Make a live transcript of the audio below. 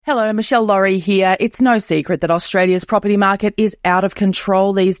Hello, Michelle Laurie here. It's no secret that Australia's property market is out of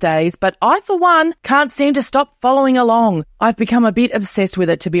control these days, but I, for one, can't seem to stop following along. I've become a bit obsessed with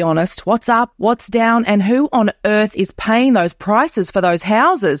it, to be honest. What's up, what's down, and who on earth is paying those prices for those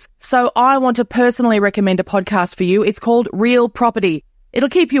houses? So I want to personally recommend a podcast for you. It's called Real Property. It'll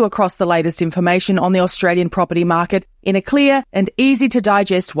keep you across the latest information on the Australian property market in a clear and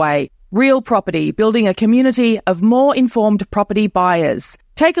easy-to-digest way. Real Property, building a community of more informed property buyers.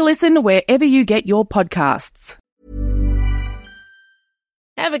 Take a listen wherever you get your podcasts.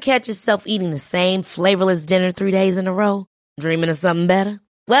 Ever catch yourself eating the same flavorless dinner 3 days in a row? Dreaming of something better?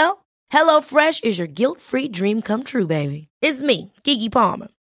 Well, HelloFresh is your guilt-free dream come true, baby. It's me, Keke Palmer.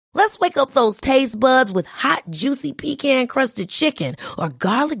 Let's wake up those taste buds with hot, juicy pecan-crusted chicken or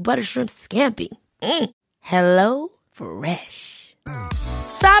garlic butter shrimp scampi. Hello Fresh.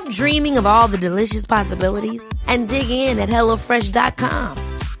 Stop dreaming of all the delicious possibilities and dig in at HelloFresh.com.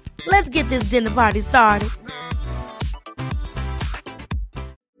 Let's get this dinner party started.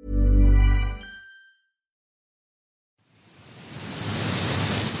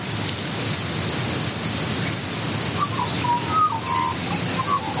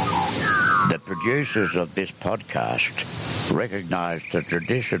 The producers of this podcast recognise the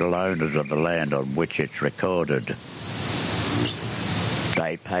traditional owners of the land on which it's recorded.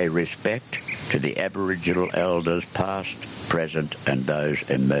 They pay respect to the Aboriginal elders past, present and those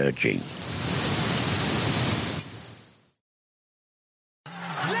emerging.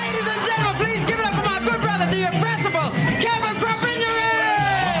 Ladies and gentlemen, please give it up for my good brother, the irrepressible Kevin Crapignery!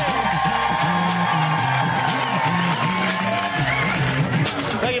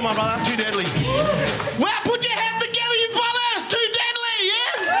 Thank you, my brother. Too deadly. Well, put your hands together, you fellas. Too deadly,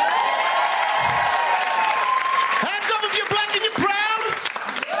 yeah? Hands up if you're black and you're proud.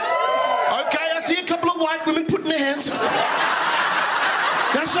 Okay, I see a couple of white women putting their hands up.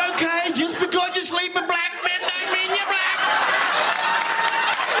 That's okay. Just because you sleep with black men don't mean you're black.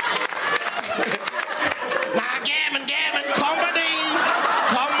 Nah, gammon, comedy.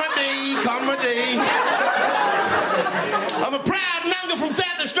 I'm a proud Nunga from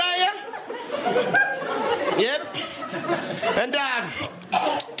South Australia. Yep. And,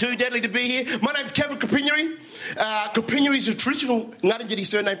 too deadly to be here. My name's Kevin Crapignery. Crapignery is a traditional Ngarrindjeri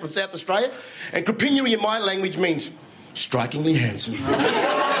surname from South Australia. And Crapignery in my language means strikingly handsome.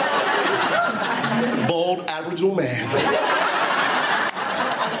 Bald Aboriginal man.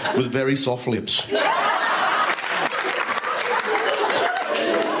 With very soft lips. And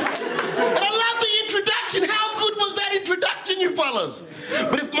I love the introduction. How good was that introduction, you fellas?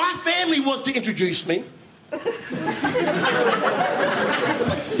 But if my family was to introduce me,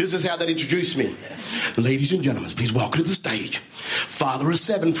 this is how they'd introduce me. Ladies and gentlemen, please welcome to the stage. Father of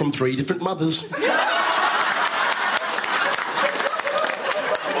 7 from 3 different mothers.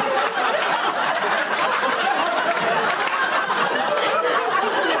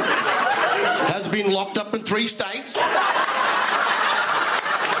 Has been locked up in 3 states.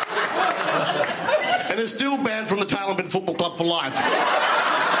 And is still banned from the Taliban Football Club for life.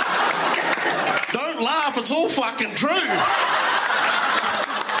 Don't laugh, it's all fucking true.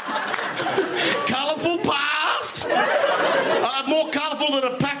 Colourful past. More colourful than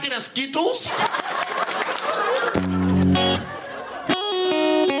a packet of Skittles.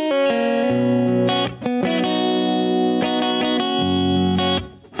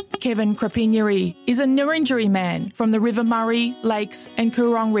 Kevin Crapignery is a Ngarrindjeri man from the River Murray, Lakes and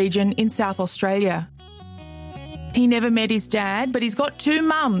Coorong region in South Australia. He never met his dad, but he's got 2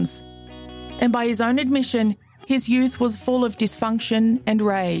 mums. And by his own admission, his youth was full of dysfunction and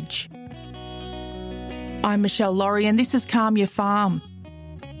rage. I'm Michelle Laurie and this is Calm Your Farm.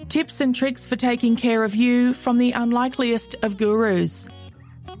 Tips and tricks for taking care of you from the unlikeliest of gurus.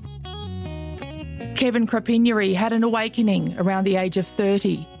 Kevin Crapignery had an awakening around the age of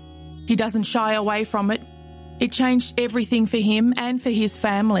 30. He doesn't shy away from it. It changed everything for him and for his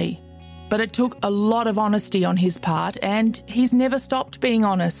family. But it took a lot of honesty on his part, and he's never stopped being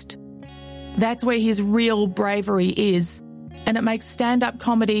honest. That's where his real bravery is, and it makes stand-up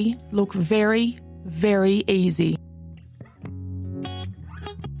comedy look very, very easy.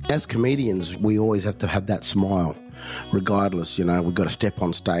 As comedians, we always have to have that smile. Regardless, you know, we've got to step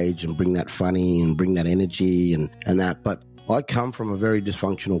on stage and bring that funny and bring that energy and that. But I come from a very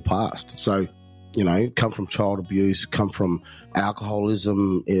dysfunctional past. So, you know, come from child abuse, come from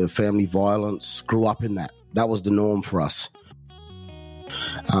alcoholism, family violence, grew up in that. That was the norm for us,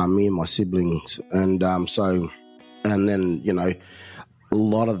 me and my siblings. And and then, you know, a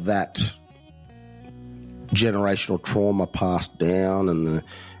lot of that generational trauma passed down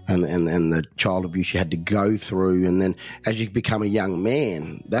and the child abuse you had to go through. And then as you become a young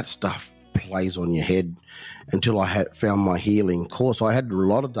man, that stuff plays on your head until I had found my healing. Of course, I had a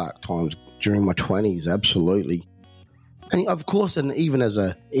lot of dark times during my 20s, absolutely. And of course, and even as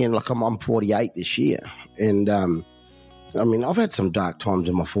I'm 48 this year. And, I mean, I've had some dark times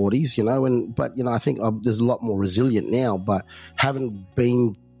in my 40s, but I think there's a lot more resilient now. But having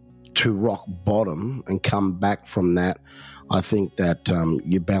been to rock bottom and come back from that, I think that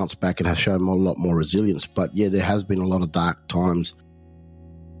you bounce back and have shown a lot more resilience. But yeah, there has been a lot of dark times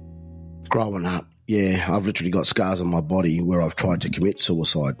growing up. Yeah, I've literally got scars on my body where I've tried to commit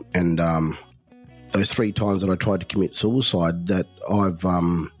suicide. And those 3 times that I tried to commit suicide, that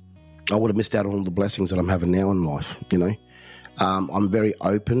I would have missed out on all the blessings that I'm having now in life, I'm very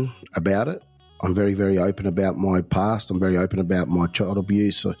open about it. I'm very, very open about my past. I'm very open about my child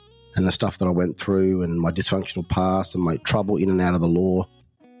abuse and the stuff that I went through and my dysfunctional past and my trouble in and out of the law,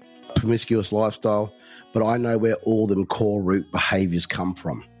 promiscuous lifestyle. But I know where all them core root behaviours come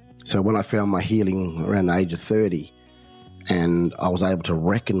from. So when I found my healing around the age of 30 and I was able to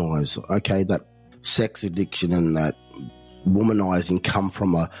recognise, okay, that sex addiction and that womanizing come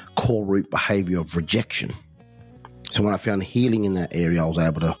from a core root behaviour of rejection. So when I found healing in that area, I was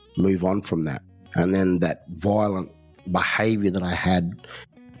able to move on from that. And then that violent behaviour that I had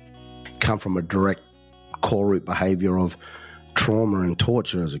come from a direct core root behaviour of trauma and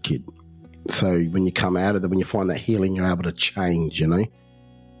torture as a kid. So when you come out of that, when you find that healing, you're able to change,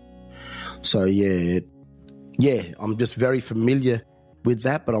 So yeah, I'm just very familiar with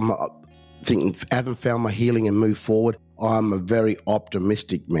that, but I'm thinking, haven't found my healing and moved forward. I'm a very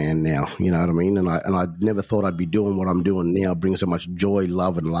optimistic man now, you know what I mean? And I never thought I'd be doing what I'm doing now, bring so much joy,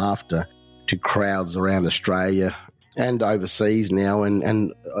 love and laughter to crowds around Australia and overseas now.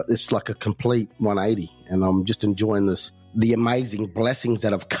 And it's like a complete 180. And I'm just enjoying the amazing blessings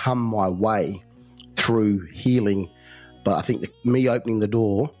that have come my way through healing. But I think me opening the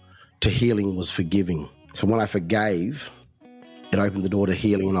door to healing was forgiving. So when I forgave, it opened the door to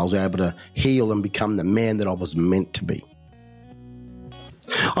healing, and I was able to heal and become the man that I was meant to be.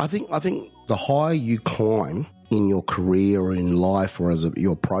 I think the higher you climb in your career or in life or as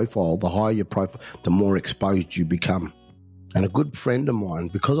your profile, the higher your profile, the more exposed you become. And a good friend of mine,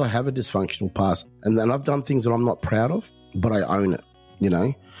 because I have a dysfunctional past, and then I've done things that I'm not proud of, but I own it,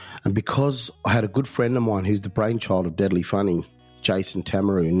 And because I had a good friend of mine who's the brainchild of Deadly Funny, Jason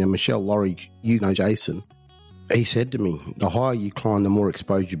Tamaru, and Michelle Laurie, Jason. He said to me, the higher you climb, the more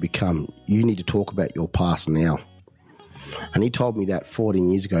exposed you become. You need to talk about your past now. And he told me that 14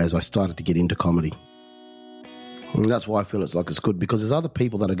 years ago as I started to get into comedy. And that's why I feel it's good, because there's other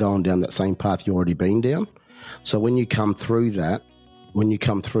people that are going down that same path you've already been down. So when you come through that,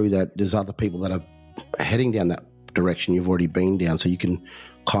 there's other people that are heading down that direction you've already been down. So you can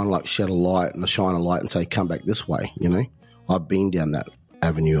kind of like shed a light and shine a light and say, come back this way, I've been down that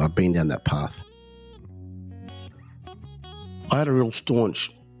avenue. I've been down that path. I had a real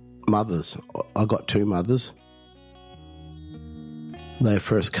staunch mothers. I got 2 mothers. They're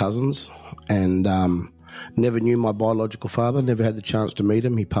first cousins, and never knew my biological father, never had the chance to meet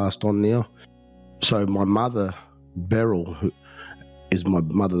him. He passed on now. So my mother, Beryl, who is my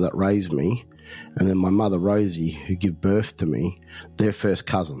mother that raised me, and then my mother, Rosie, who gave birth to me, they're first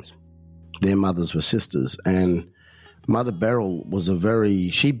cousins. Their mothers were sisters, and Mother Beryl was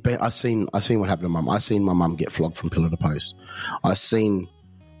I seen what happened to Mum. I seen my mum get flogged from pillar to post. I seen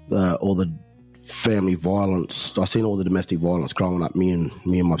all the family violence. I seen all the domestic violence growing up, me and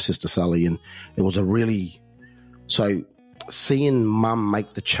my sister Sally, and it was so seeing Mum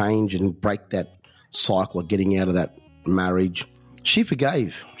make the change and break that cycle of getting out of that marriage, she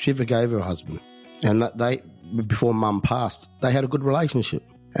forgave her husband, and that before Mum passed, they had a good relationship.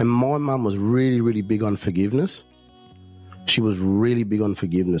 And my mum was really, really big on forgiveness. She was really big on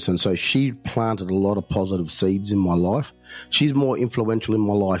forgiveness, and so she planted a lot of positive seeds in my life. She's more influential in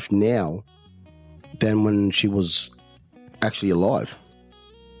my life now than when she was actually alive.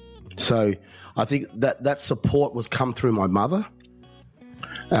 So I think that support was come through my mother,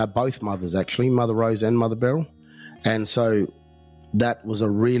 both mothers actually, Mother Rose and Mother Beryl. And so that was a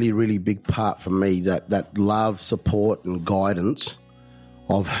really, really big part for me, that love, support and guidance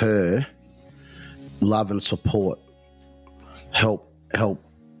of her, love and support. Help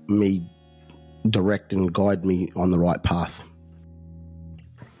me direct and guide me on the right path.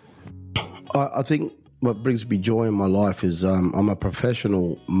 I think what brings me joy in my life is I'm a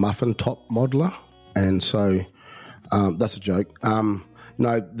professional muffin top modeler, and so that's a joke.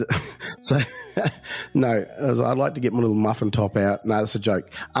 No, I'd like to get my little muffin top out. No, that's a joke.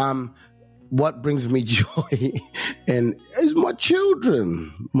 what brings me joy and is my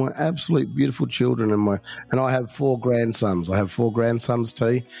children, my absolute beautiful children, and I have 4 grandsons. I have 4 grandsons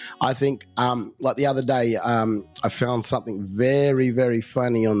too. I think, like the other day, I found something very, very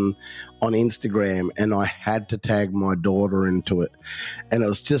funny on Instagram, and I had to tag my daughter into it, and it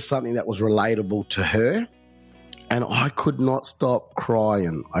was just something that was relatable to her, and I could not stop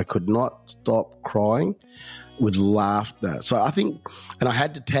crying. With laughter. So I think, and I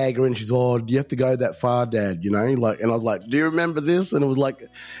had to tag her in. She's, oh, do you have to go that far, Dad? And I was like, do you remember this? And it was like,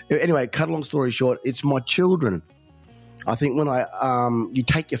 anyway, cut a long story short, it's my children. I think when you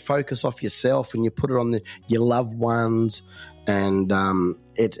take your focus off yourself and you put it on your loved ones, and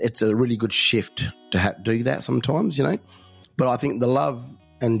it's a really good shift to do that sometimes, But I think the love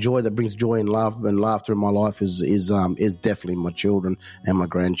and joy that brings joy and love and laughter in my life is definitely my children and my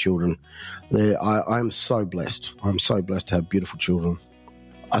grandchildren. I'm so blessed. I'm so blessed to have beautiful children.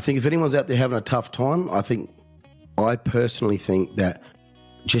 I think if anyone's out there having a tough time, I personally think that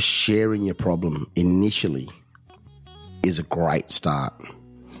just sharing your problem initially is a great start.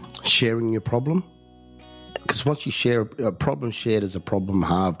 Sharing your problem, because once you share a problem shared is a problem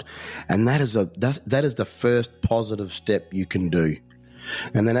halved, and that is the first positive step you can do.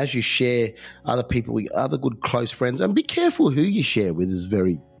 And then as you share other people, other good close friends, and be careful who you share with is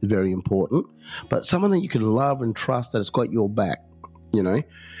very, very important, but someone that you can love and trust that has got your back,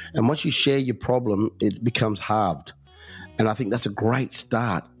 And once you share your problem, it becomes halved. And I think that's a great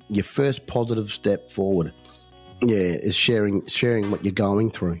start. Your first positive step forward, is sharing what you're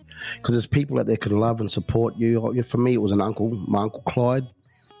going through. Because there's people out there can love and support you. For me, it was my Uncle Clyde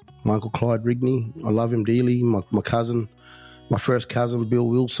Rigney. I love him dearly. My cousin. My first cousin, Bill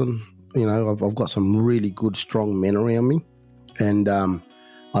Wilson, I've got some really good, strong men around me. And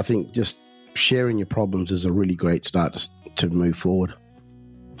I think just sharing your problems is a really great start to move forward.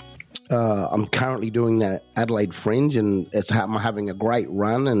 I'm currently doing that Adelaide Fringe, and I'm having a great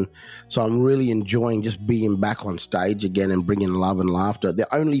run. And so I'm really enjoying just being back on stage again and bringing love and laughter. The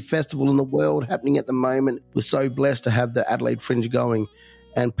only festival in the world happening at the moment. We're so blessed to have the Adelaide Fringe going,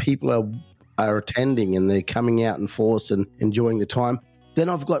 and people are attending and they're coming out in force and enjoying the time. Then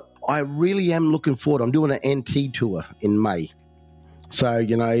I really am looking forward. I'm doing an NT tour in May. So,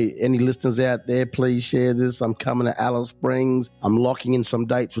 any listeners out there, please share this. I'm coming to Alice Springs. I'm locking in some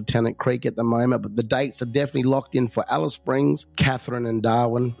dates with Tennant Creek at the moment, but the dates are definitely locked in for Alice Springs, Katherine and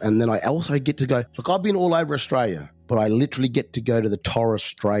Darwin. And then I also get to go, look, I've been all over Australia, but I literally get to go to the Torres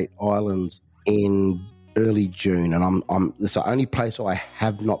Strait Islands in early June, and it's the only place I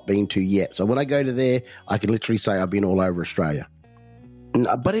have not been to yet. So when I go to there, I can literally say I've been all over Australia.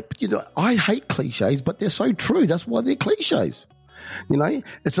 But I hate cliches, but they're so true. That's why they're cliches.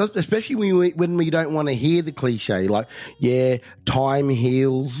 It's especially when we don't want to hear the cliche, like, time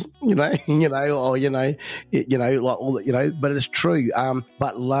heals, like all that, but it's true.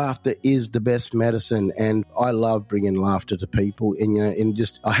 But laughter is the best medicine, and I love bringing laughter to people. And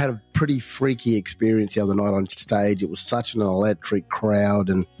I had a pretty freaky experience the other night on stage. It was such an electric crowd,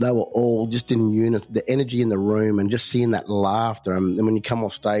 and they were all just in unison. The energy in the room, and just seeing that laughter. And then when you come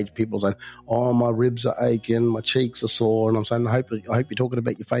off stage, people are saying, "Oh, my ribs are aching, my cheeks are sore," and I'm saying, I hope you're talking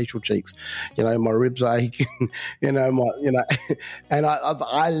about your facial cheeks. My ribs are aching. And I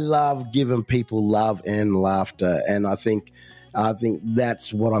love giving people love and laughter, and I think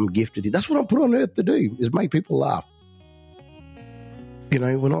that's what I'm gifted in. That's what I'm put on earth to do, is make people laugh.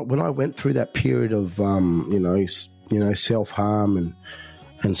 When I went through that period of self-harm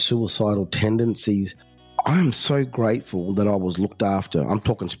and suicidal tendencies, I'm so grateful that I was looked after. I'm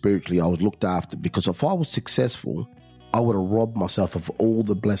talking spiritually. I was looked after, because if I was successful, I would have robbed myself of all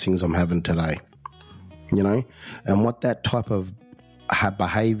the blessings I'm having today. And what that type of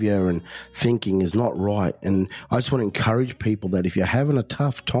behavior and thinking is not right. And I just want to encourage people that if you're having a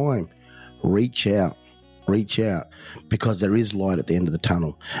tough time, reach out, because there is light at the end of the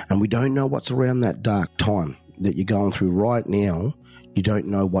tunnel. And we don't know what's around that dark time that you're going through right now. You don't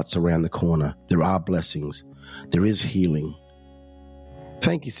know what's around the corner. There are blessings. There is healing.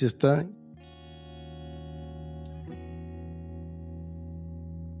 Thank you, sister.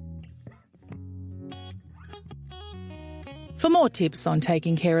 For more tips on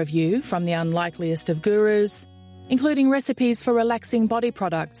taking care of you from the unlikeliest of gurus, including recipes for relaxing body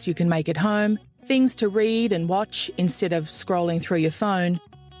products you can make at home, things to read and watch instead of scrolling through your phone,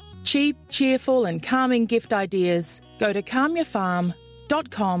 cheap, cheerful and calming gift ideas, go to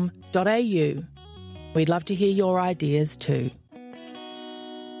calmyourfarm.com.au. We'd love to hear your ideas too.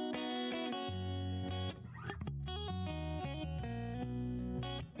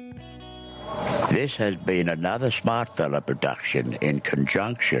 This has been another Smartfella production in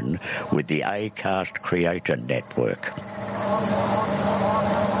conjunction with the Acast Creator Network.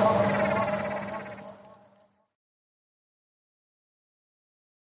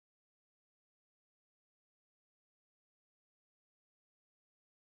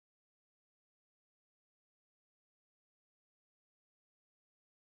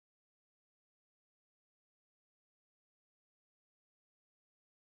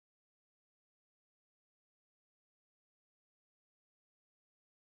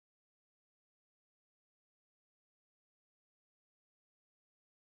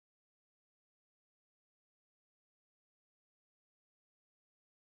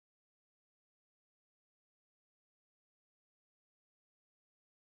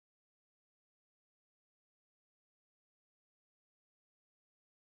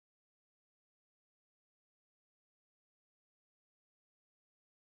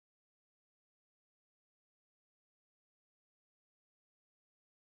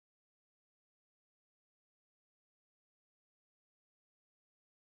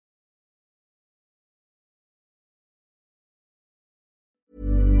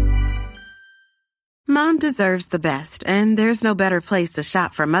 Mom deserves the best, and there's no better place to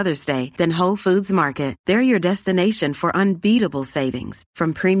shop for Mother's Day than Whole Foods Market. They're your destination for unbeatable savings,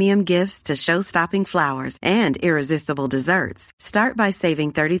 from premium gifts to show-stopping flowers and irresistible desserts. Start by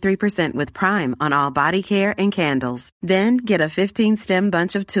saving 33% with Prime on all body care and candles. Then get a 15-stem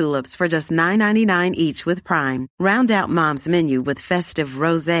bunch of tulips for just $9.99 each with Prime. Round out Mom's menu with festive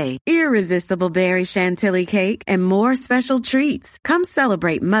rosé, irresistible berry chantilly cake, and more special treats. Come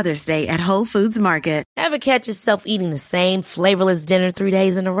celebrate Mother's Day at Whole Foods Market. Ever catch yourself eating the same flavorless dinner 3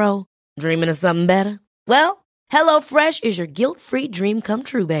 days in a row? Dreaming of something better? Well, HelloFresh is your guilt-free dream come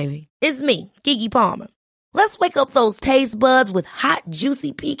true, baby. It's me, Keke Palmer. Let's wake up those taste buds with hot,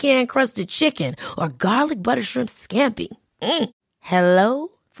 juicy pecan-crusted chicken or garlic butter shrimp scampi. Hello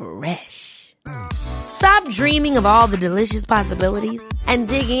Fresh. Stop dreaming of all the delicious possibilities and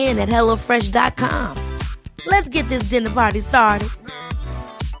dig in at HelloFresh.com. Let's get this dinner party started.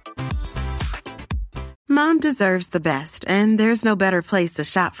 Mom deserves the best, and there's no better place to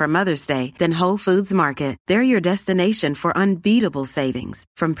shop for Mother's Day than Whole Foods Market. They're your destination for unbeatable savings,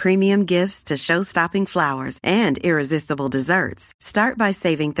 from premium gifts to show-stopping flowers and irresistible desserts. Start by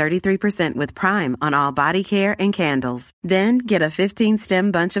saving 33% with Prime on all body care and candles. Then get a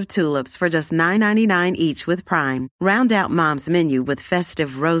 15-stem bunch of tulips for just $9.99 each with Prime. Round out Mom's menu with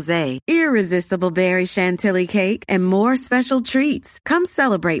festive rosé, irresistible berry chantilly cake, and more special treats. Come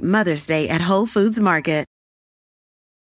celebrate Mother's Day at Whole Foods Market.